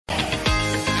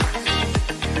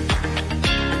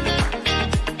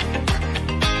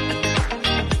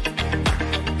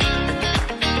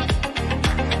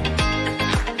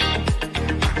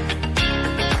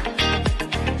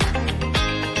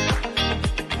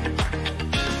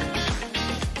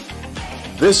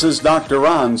This is Dr.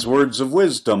 Ron's Words of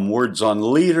Wisdom, words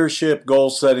on leadership,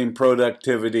 goal setting,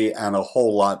 productivity, and a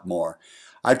whole lot more.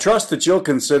 I trust that you'll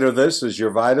consider this as your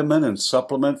vitamin and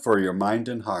supplement for your mind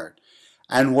and heart.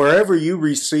 And wherever you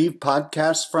receive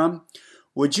podcasts from,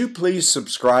 would you please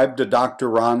subscribe to Dr.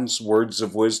 Ron's Words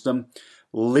of Wisdom?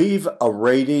 Leave a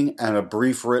rating and a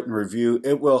brief written review.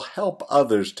 It will help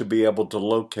others to be able to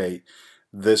locate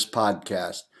this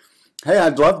podcast. Hey,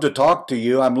 I'd love to talk to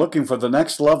you. I'm looking for the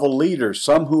next level leaders,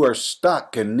 some who are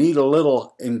stuck and need a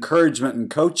little encouragement and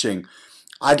coaching.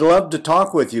 I'd love to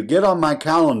talk with you. Get on my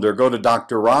calendar. Go to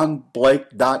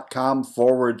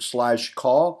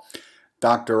drronblake.com/call,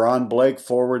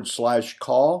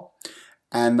 drronblake/call,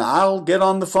 and I'll get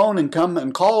on the phone and come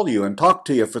and call you and talk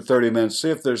to you for 30 minutes, see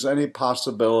if there's any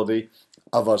possibility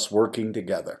of us working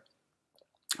together.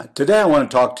 Today I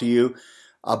want to talk to you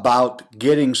about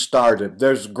getting started.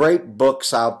 There's great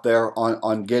books out there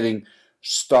on getting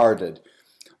started.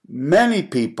 Many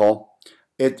people,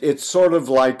 it's sort of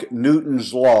like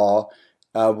Newton's law.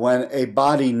 When a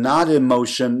body not in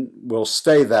motion will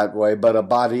stay that way, but a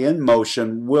body in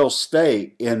motion will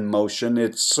stay in motion.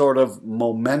 It's sort of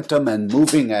momentum and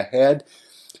moving ahead.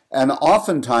 And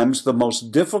oftentimes the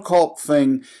most difficult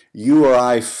thing you or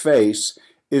I face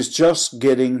is just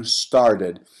getting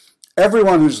started.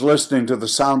 Everyone who's listening to the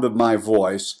sound of my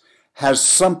voice has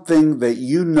something that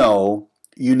you know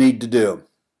you need to do.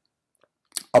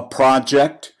 A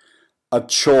project, a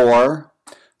chore,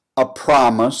 a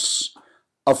promise,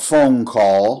 a phone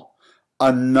call,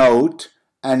 a note,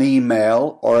 an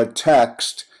email, or a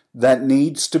text that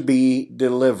needs to be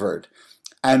delivered.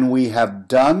 And we have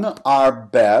done our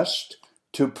best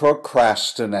to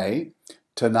procrastinate,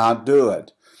 to not do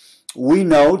it. We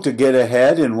know to get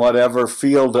ahead in whatever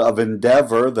field of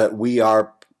endeavor that we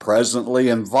are presently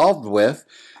involved with,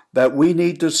 that we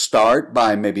need to start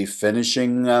by maybe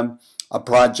finishing a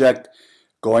project,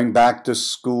 going back to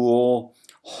school,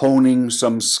 honing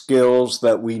some skills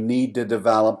that we need to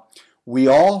develop. We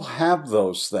all have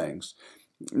those things.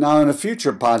 Now, in a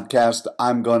future podcast,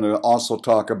 I'm going to also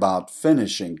talk about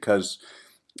finishing because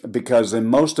in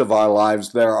most of our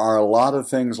lives, there are a lot of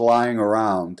things lying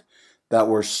around that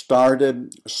were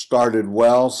started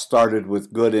well, started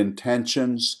with good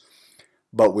intentions,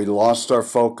 but we lost our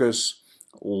focus,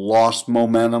 lost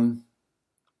momentum,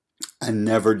 and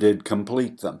never did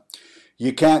complete them.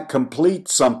 You can't complete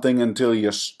something until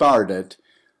you start it,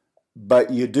 but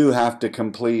you do have to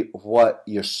complete what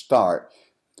you start.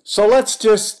 So let's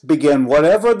just begin.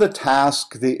 Whatever the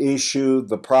task, the issue,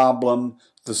 the problem,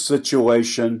 the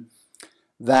situation,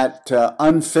 that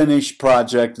unfinished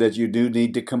project that you do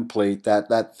need to complete,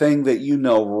 that thing that you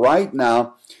know right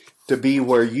now to be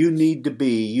where you need to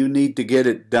be, you need to get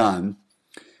it done.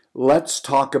 Let's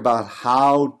talk about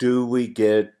how do we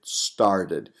get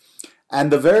started. And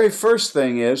the very first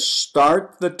thing is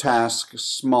start the task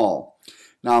small.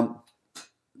 Now,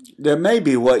 there may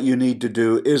be what you need to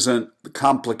do isn't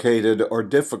complicated or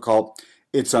difficult,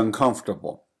 it's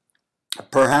uncomfortable.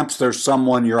 Perhaps there's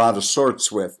someone you're out of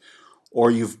sorts with, or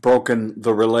you've broken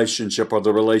the relationship, or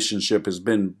the relationship has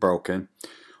been broken,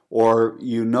 or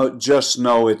just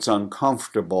know it's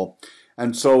uncomfortable.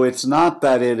 And so it's not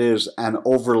that it is an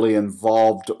overly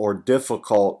involved or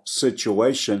difficult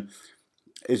situation.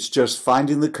 It's just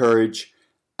finding the courage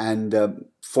and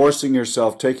forcing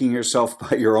yourself, taking yourself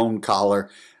by your own collar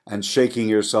and shaking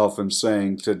yourself and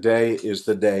saying, today is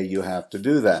the day you have to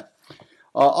do that.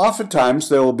 Oftentimes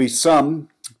there will be some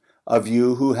of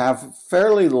you who have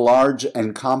fairly large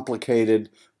and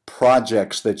complicated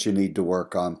projects that you need to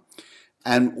work on.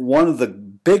 And one of the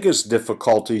biggest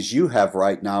difficulties you have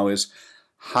right now is,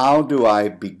 how do I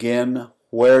begin?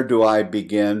 Where do I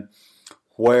begin?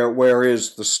 Where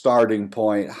is the starting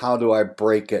point? How do I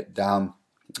break it down?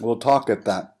 We'll talk at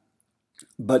that.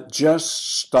 But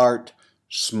just start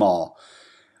small.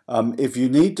 If you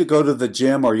need to go to the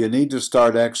gym or you need to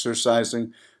start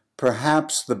exercising,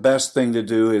 perhaps the best thing to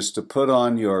do is to put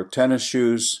on your tennis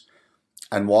shoes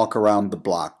and walk around the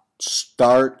block.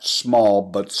 Start small,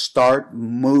 but start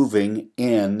moving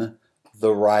in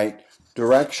the right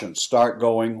direction. Start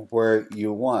going where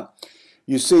you want.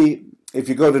 You see, if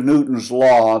you go to Newton's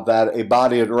law that a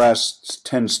body at rest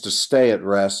tends to stay at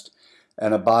rest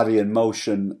and a body in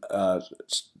motion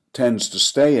tends to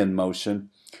stay in motion,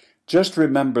 just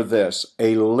remember this: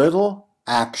 a little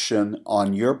action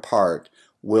on your part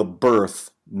will birth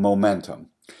momentum.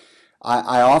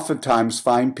 I oftentimes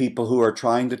find people who are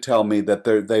trying to tell me that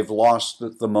they've lost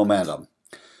the momentum.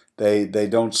 They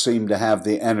don't seem to have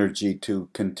the energy to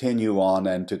continue on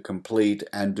and to complete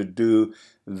and to do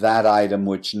that item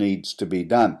which needs to be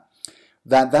done.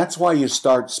 That's why you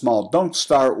start small. Don't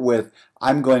start with,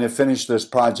 I'm going to finish this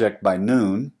project by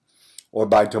noon, or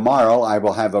by tomorrow I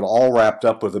will have it all wrapped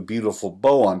up with a beautiful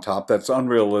bow on top. That's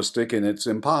unrealistic and it's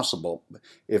impossible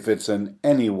if it's in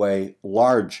any way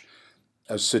large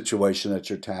a situation that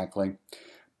you're tackling.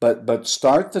 But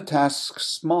start the task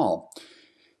small.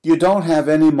 You don't have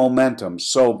any momentum,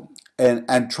 so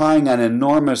and trying an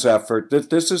enormous effort,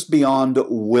 this is beyond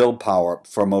willpower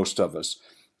for most of us.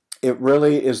 It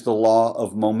really is the law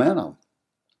of momentum.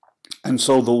 And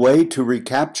so the way to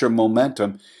recapture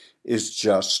momentum is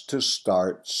just to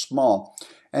start small.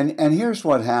 And here's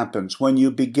what happens. When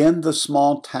you begin the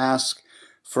small task,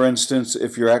 for instance,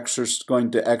 if you're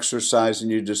going to exercise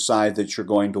and you decide that you're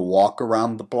going to walk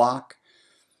around the block,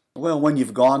 well, when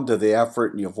you've gone to the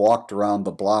effort and you've walked around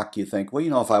the block, you think,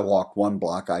 well, if I walk 1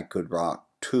 block, I could walk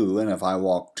 2, and if I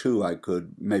walk 2, I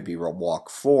could maybe walk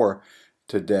 4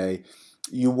 today.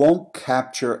 You won't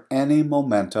capture any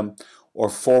momentum or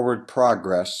forward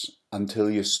progress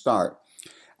until you start.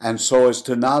 And so as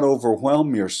to not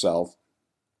overwhelm yourself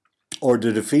or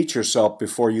to defeat yourself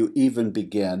before you even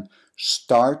begin,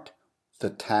 start the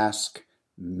task,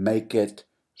 make it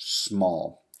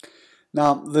small.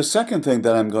 Now, the second thing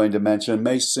that I'm going to mention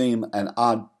may seem an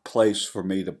odd place for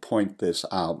me to point this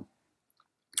out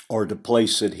or to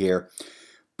place it here,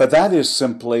 but that is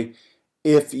simply,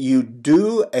 if you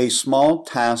do a small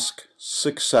task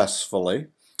successfully,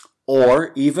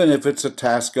 or even if it's a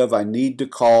task of, I need to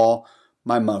call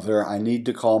my mother, I need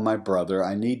to call my brother,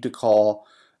 I need to call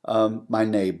my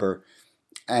neighbor,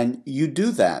 and you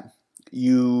do that.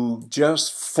 You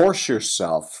just force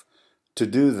yourself to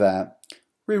do that.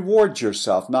 Reward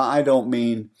yourself. Now, I don't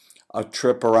mean a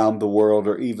trip around the world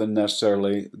or even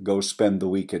necessarily go spend the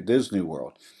week at Disney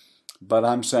World. But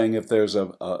I'm saying if there's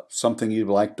something you'd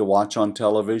like to watch on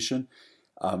television,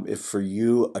 if for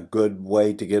you a good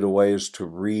way to get away is to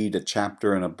read a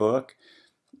chapter in a book,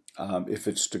 if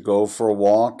it's to go for a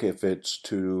walk, if it's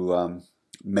to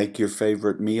make your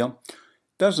favorite meal,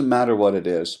 doesn't matter what it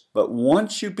is. But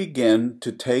once you begin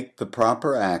to take the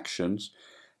proper actions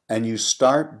and you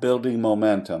start building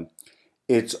momentum,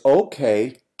 it's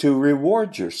okay to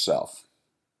reward yourself.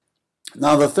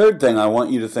 Now, the third thing I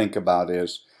want you to think about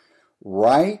is,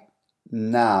 right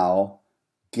now,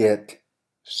 get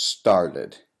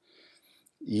started.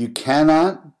 You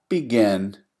cannot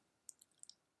begin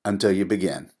until you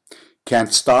begin.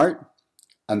 Can't start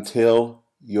until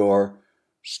you're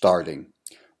starting.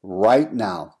 Right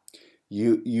now.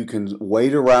 You can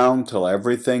wait around till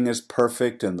everything is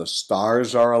perfect and the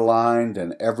stars are aligned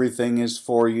and everything is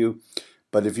for you.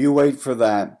 But if you wait for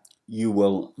that, you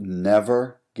will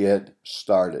never get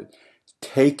started.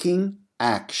 Taking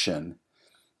action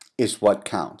is what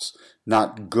counts.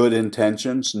 Not good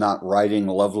intentions, not writing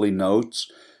lovely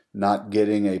notes, not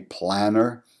getting a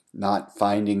planner, not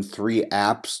finding 3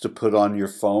 apps to put on your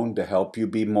phone to help you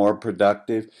be more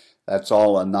productive. That's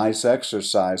all a nice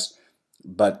exercise,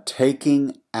 but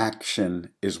taking action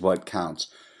is what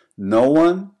counts. No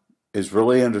one is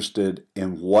really interested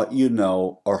in what you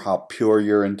know or how pure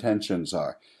your intentions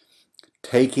are.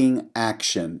 Taking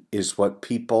action is what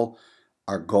people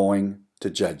are going to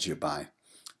judge you by.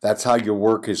 That's how your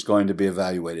work is going to be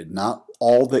evaluated. Not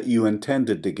all that you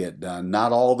intended to get done,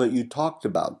 not all that you talked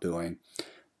about doing,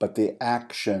 but the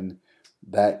action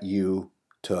that you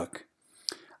took.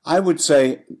 I would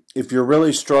say if you're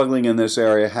really struggling in this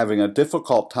area, having a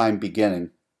difficult time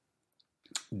beginning,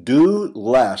 do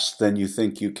less than you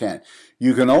think you can.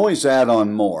 You can always add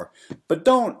on more, but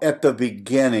don't at the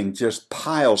beginning just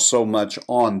pile so much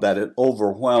on that it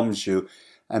overwhelms you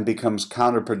and becomes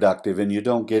counterproductive and you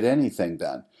don't get anything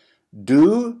done.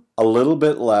 Do a little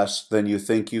bit less than you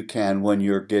think you can when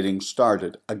you're getting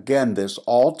started. Again, this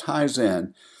all ties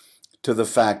in to the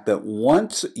fact that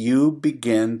once you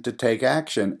begin to take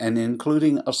action, and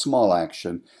including a small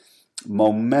action,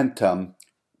 momentum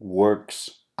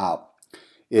works out.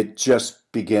 It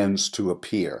just begins to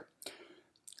appear.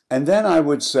 And then I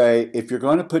would say, if you're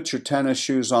going to put your tennis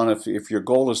shoes on, if your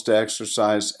goal is to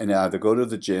exercise and either go to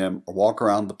the gym or walk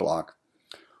around the block,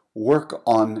 work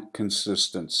on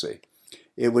consistency.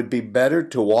 It would be better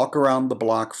to walk around the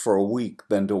block for a week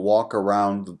than to walk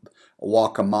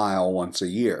a mile once a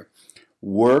year.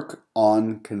 Work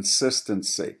on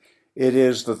consistency. It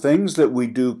is the things that we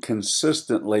do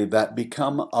consistently that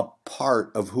become a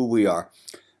part of who we are.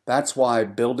 That's why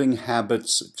Building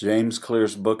Habits, James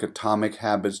Clear's book, Atomic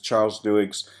Habits, Charles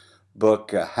Duhigg's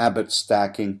book, Habit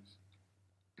Stacking,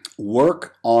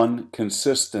 work on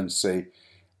consistency.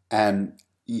 And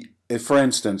if, for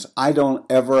instance, I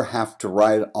don't ever have to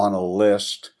write on a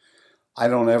list I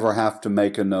don't ever have to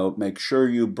make a note. Make sure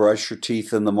you brush your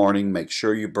teeth in the morning. Make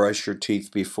sure you brush your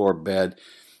teeth before bed.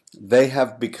 They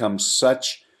have become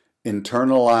such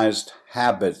internalized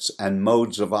habits and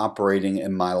modes of operating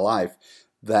in my life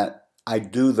that I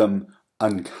do them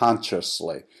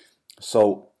unconsciously.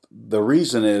 So the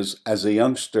reason is, as a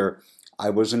youngster, I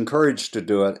was encouraged to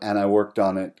do it and I worked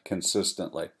on it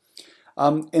consistently.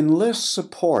 Enlist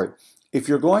support. If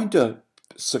you're going to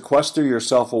sequester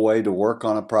yourself away to work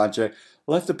on a project,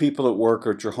 let the people at work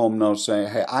or at your home know, say,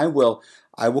 hey, I will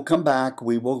come back,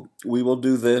 we will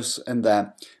do this and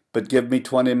that, but give me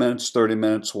 20 minutes, 30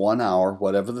 minutes, 1 hour,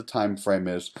 whatever the time frame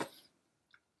is.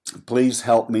 Please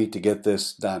help me to get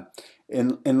this done.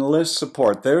 Enlist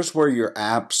support. There's where your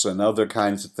apps and other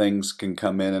kinds of things can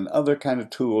come in, and other kind of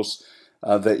tools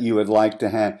that you would like to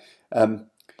have.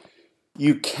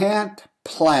 You can't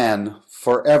plan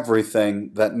for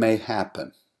everything that may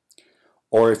happen.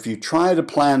 Or if you try to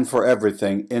plan for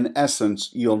everything, in essence,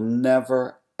 you'll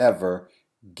never, ever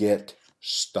get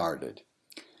started.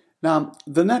 Now,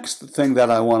 the next thing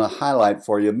that I want to highlight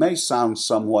for you may sound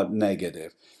somewhat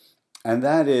negative, and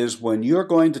that is when you're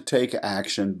going to take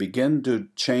action, begin to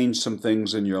change some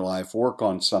things in your life, work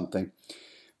on something.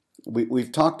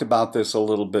 We've talked about this a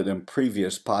little bit in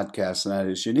previous podcasts, and that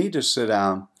is you need to sit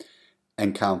down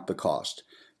and count the cost.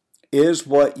 Is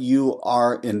what you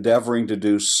are endeavoring to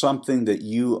do something that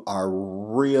you are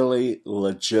really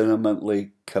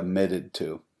legitimately committed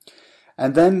to?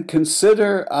 And then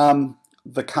consider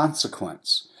the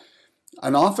consequence.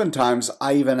 And oftentimes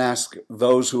I even ask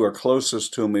those who are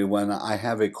closest to me when I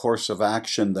have a course of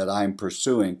action that I'm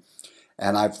pursuing,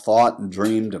 and I've thought and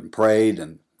dreamed and prayed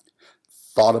and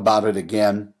thought about it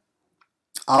again.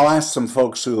 I'll ask some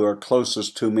folks who are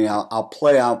closest to me, I'll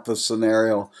play out the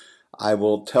scenario. I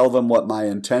will tell them what my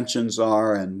intentions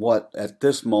are and what at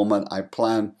this moment I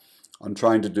plan on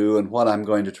trying to do and what I'm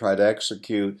going to try to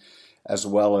execute, as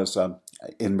well as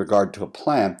in regard to a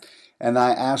plan. And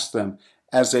I ask them,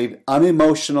 as an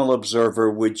unemotional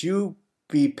observer, would you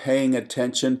be paying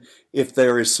attention if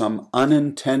there is some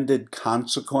unintended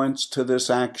consequence to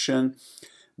this action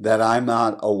that I'm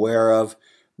not aware of?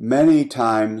 Many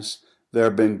times there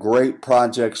have been great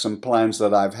projects and plans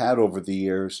that I've had over the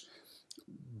years,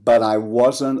 but I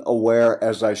wasn't aware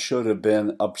as I should have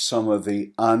been of some of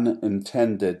the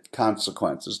unintended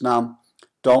consequences. Now,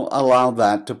 don't allow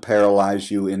that to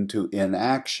paralyze you into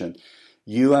inaction.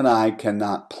 You and I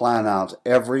cannot plan out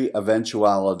every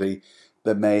eventuality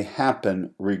that may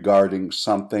happen regarding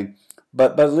something,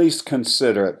 but at least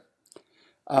consider it.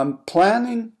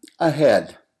 Planning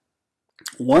ahead.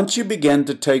 Once you begin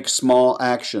to take small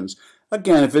actions,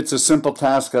 again, if it's a simple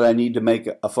task that I need to make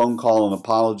a phone call and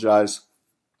apologize,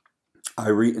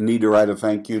 I need to write a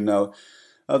thank you note,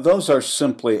 those are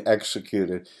simply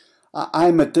executed.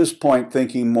 I'm at this point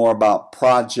thinking more about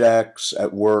projects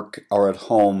at work or at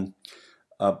home,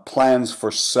 plans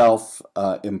for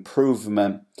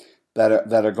self-improvement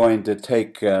that are going to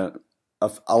take a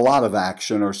lot of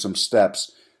action or some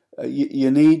steps.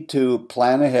 You need to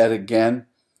plan ahead. Again,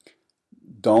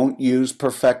 don't use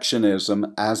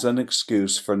perfectionism as an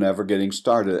excuse for never getting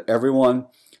started.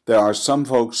 There are some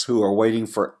folks who are waiting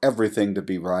for everything to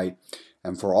be right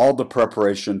and for all the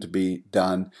preparation to be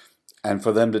done and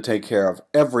for them to take care of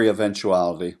every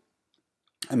eventuality.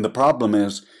 And the problem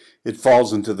is, it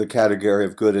falls into the category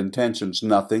of good intentions.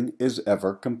 Nothing is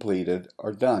ever completed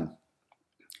or done.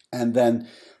 And then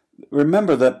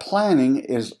remember that planning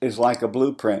is like a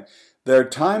blueprint. There are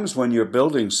times when you're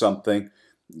building something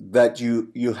that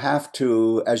you have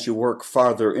to, as you work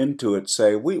farther into it,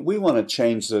 say, we want to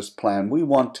change this plan. We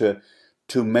want to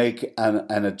make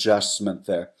an adjustment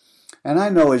there. And I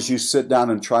know as you sit down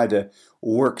and try to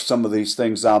work some of these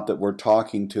things out that we're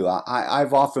talking to,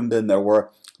 I've often been there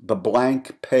where the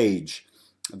blank page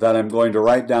that I'm going to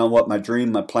write down what my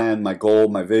dream, my plan, my goal,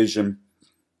 my vision,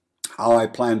 how I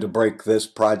plan to break this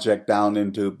project down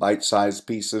into bite-sized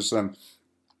pieces, and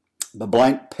the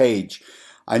blank page.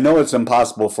 I know it's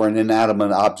impossible for an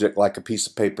inanimate object like a piece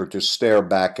of paper to stare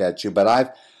back at you,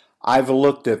 but I've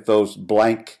looked at those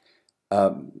blank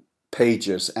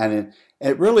pages, and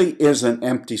it really is an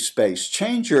empty space.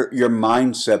 Change your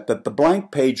mindset that the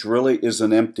blank page really is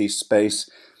an empty space.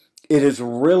 It is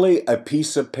really a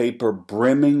piece of paper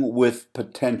brimming with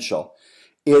potential.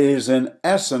 It is in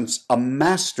essence a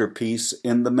masterpiece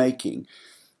in the making.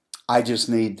 I just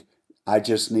need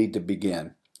to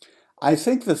begin. I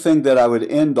think the thing that I would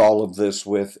end all of this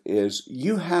with is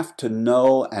you have to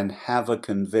know and have a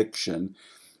conviction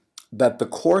that the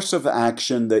course of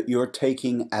action that you're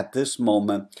taking at this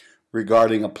moment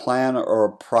regarding a plan or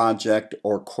a project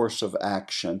or course of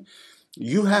action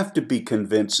You have to be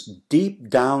convinced deep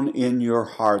down in your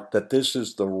heart that this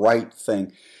is the right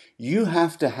thing. You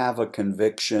have to have a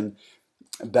conviction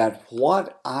that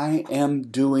what I am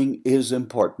doing is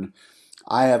important.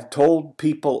 I have told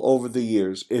people over the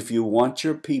years, if you want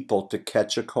your people to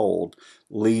catch a cold,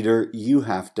 leader, you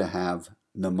have to have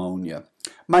pneumonia.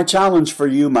 My challenge for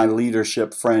you, my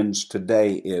leadership friends,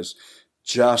 today is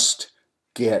just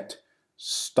get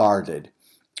started.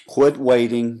 Quit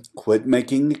waiting, quit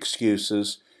making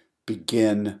excuses,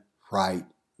 begin right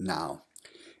now.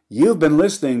 You've been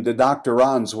listening to Dr.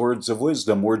 Ron's Words of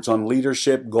Wisdom, words on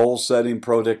leadership, goal setting,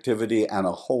 productivity, and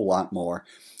a whole lot more.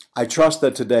 I trust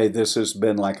that today this has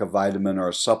been like a vitamin or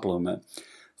a supplement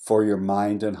for your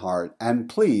mind and heart. And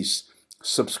please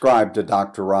subscribe to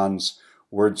Dr. Ron's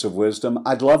Words of Wisdom.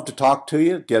 I'd love to talk to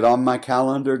you. Get on my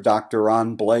calendar,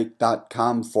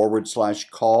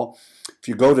 drronblake.com/call. If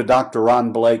you go to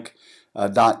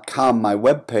drronblake.com, my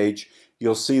webpage,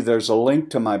 you'll see there's a link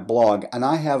to my blog, and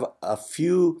I have a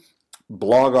few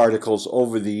blog articles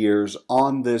over the years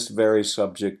on this very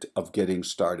subject of getting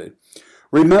started.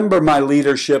 Remember, my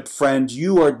leadership friend,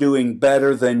 you are doing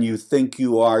better than you think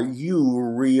you are. You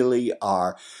really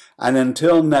are. And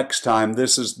until next time,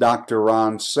 this is Dr.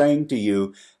 Ron saying to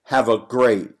you, have a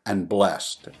great and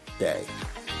blessed day.